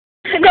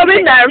come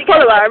in there and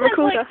follow her and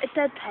record her. A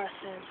dead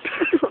person.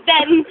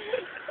 Then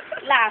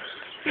laugh.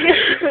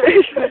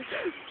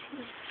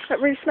 That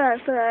really smells,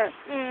 doesn't it?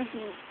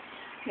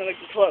 Mm-hmm. I like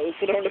the clothes,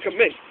 so don't look at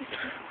me.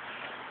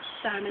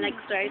 Sorry, my legs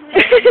are open. Do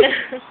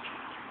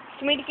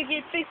you want me to give you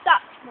a boost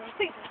up?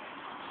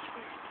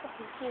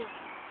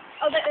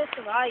 Oh, that's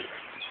alright.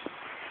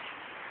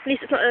 At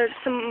least it's not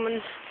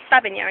someone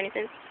stabbing you or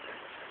anything.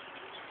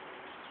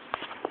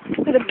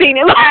 There's a bean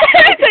in my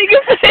head.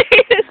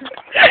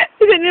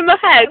 Is it in my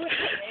head?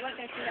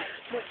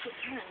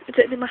 Is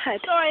it in my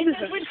head? Sorry,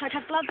 it's really hard to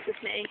have gloves with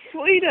me.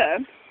 What are you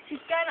doing? She's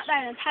going up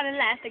there and turning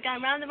left, they're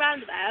going round the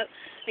roundabout,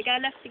 they're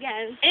going left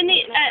again. At the end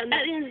of the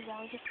day,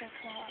 I'll just go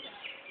fly up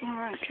there.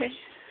 Alright, okay.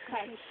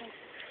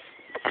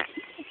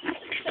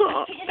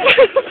 Stop.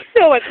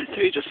 No, I didn't.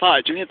 So you just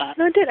farted, do you hear that?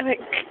 No, I didn't. I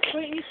went,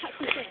 Why don't you touch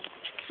this in?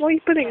 why are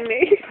you bullying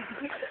me?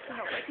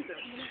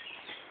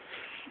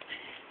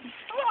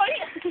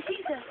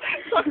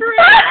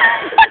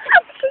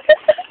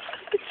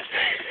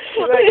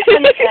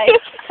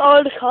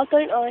 Oh, look, I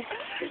don't I?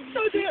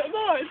 Don't do it at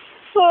mine.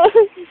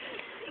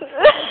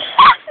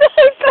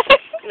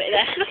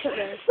 Look at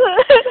this.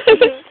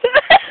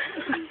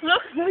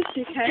 Look, no,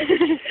 dickhead.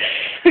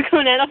 Come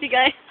on then, off you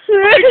go.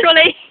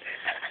 Trolley.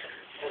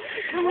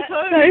 Come on,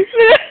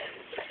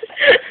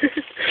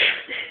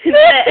 No.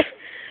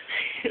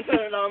 I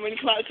don't know, I'm in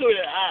quite a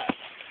toilet at.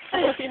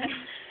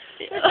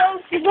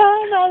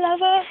 Goodbye, my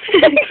lover.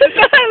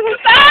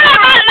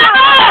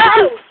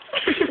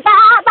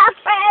 Bye, my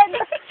friend.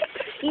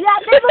 You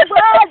have never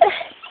won.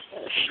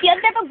 You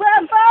have never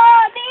won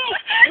for me.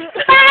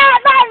 Bye,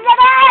 my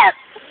lover.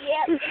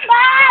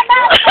 Bye,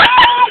 my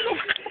friend.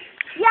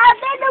 You have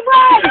never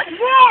won.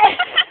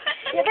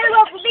 You have never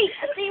won for me.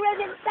 I see you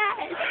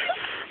inside.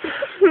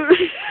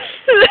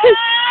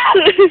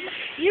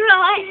 You're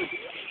right.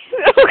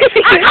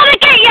 Okay. I'm gonna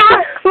get you.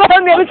 Come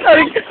on, the other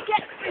side.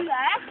 Get through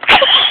there.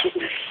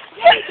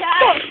 There you go.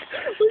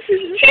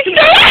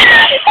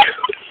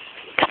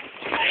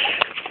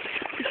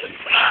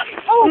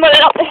 I'm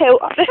running up the hill,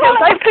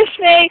 don't push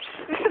me.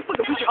 Look,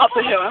 push you up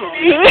the hill, hang on.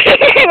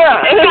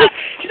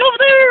 She's over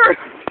there.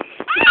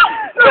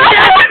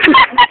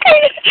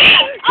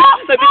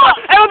 So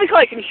everyone be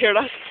quiet, can you hear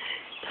that?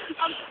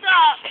 I'm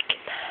stuck.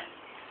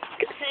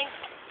 I think.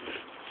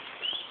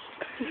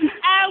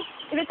 Ow.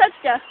 If it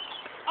touched you.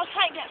 I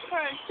can't get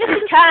through. Yes,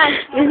 you can.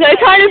 There's no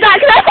turning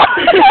back.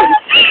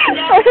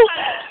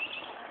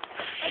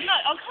 No,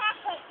 I can't.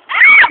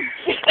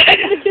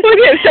 Look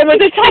at someone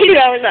with a tiny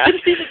around there. It's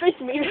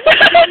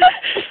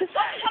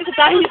a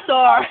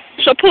dinosaur.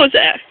 Shall I pause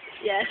it?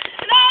 Yes.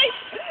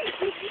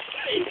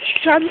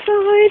 She's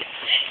inside.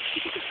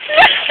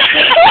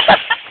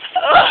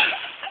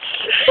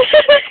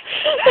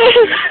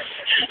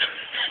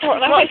 I'm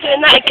not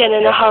doing that again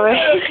in a hurry.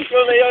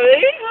 Really?